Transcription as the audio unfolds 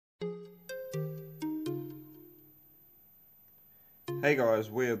Hey guys,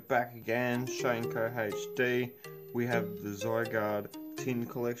 we're back again, Shaneco HD. We have the zygarde tin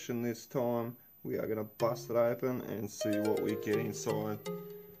collection this time. We are going to bust it open and see what we get inside.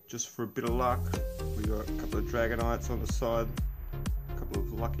 Just for a bit of luck, we got a couple of dragonites on the side, a couple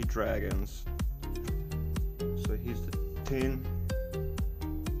of lucky dragons. So here's the tin.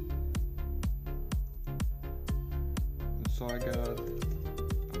 The zygarde,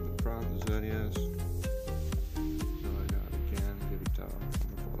 on the front, the Zernias.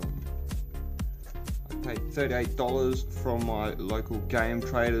 Paid $38 from my local game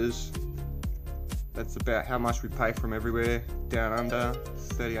traders. That's about how much we pay from everywhere down under,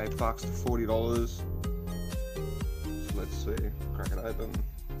 38 bucks to $40. So let's see, crack it open.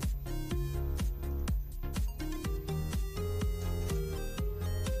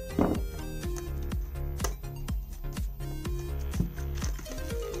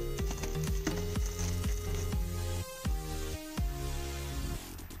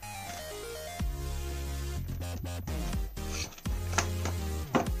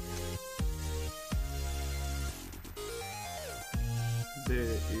 There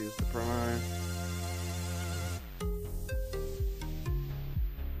is the promo.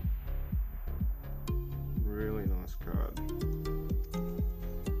 Really nice card.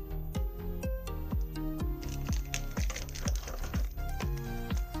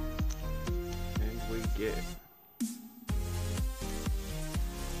 And we get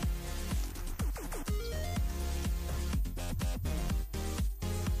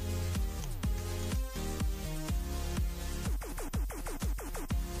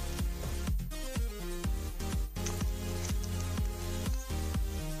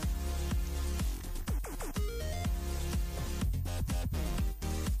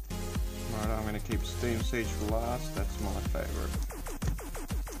I'm going to keep Steam Siege for last, that's my favourite.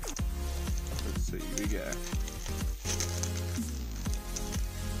 Let's see, here we go.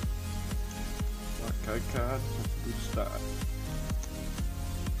 Right, code card, that's a good start.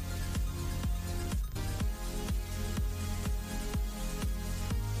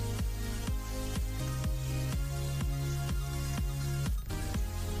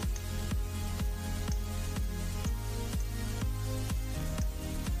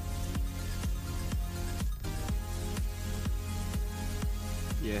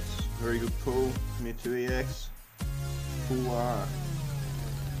 Yes, very good pull, Mid 2EX, full art,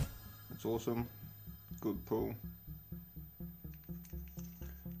 that's awesome, good pull.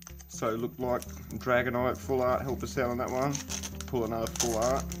 So look like Dragonite full art helped us out on that one, pull another full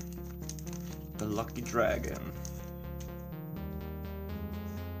art, the Lucky Dragon,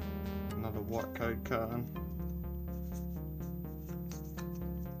 another white code card.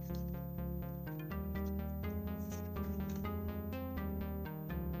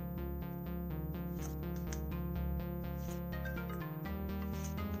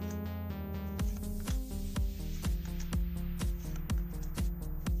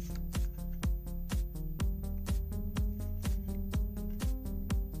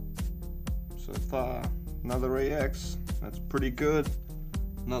 So far, another EX, that's pretty good.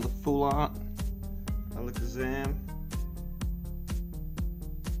 Another full art, Alakazam.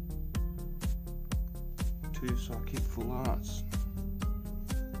 Two psychic full arts.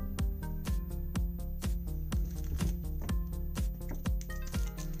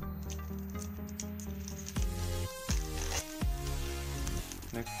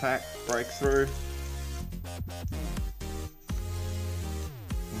 Next pack, Breakthrough.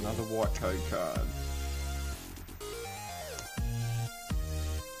 Another white code card.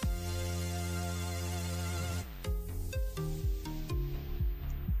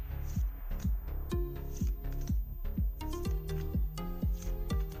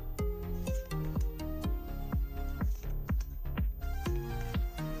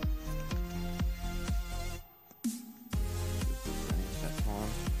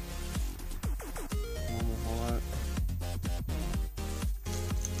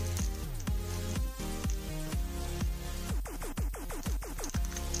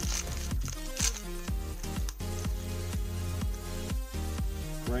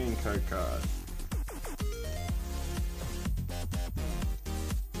 Green code card.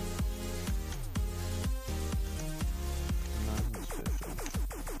 Nothing special.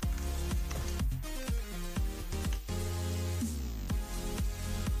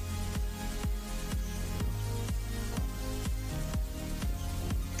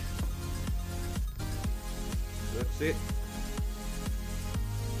 That's it.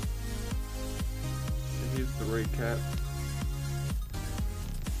 So here's the recap.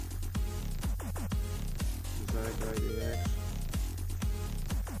 Zygarde EX,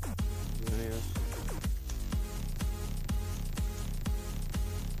 Zernias,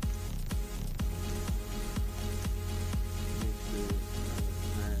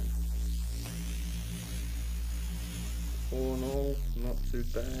 all in all, not too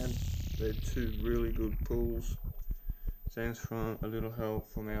bad. They're two really good pulls. Thanks for a little help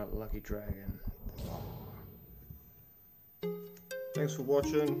from our lucky dragon. Thanks for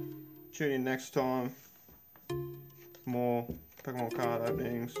watching. Tune in next time. More Pokemon card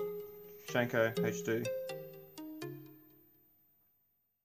openings. Shanko HD.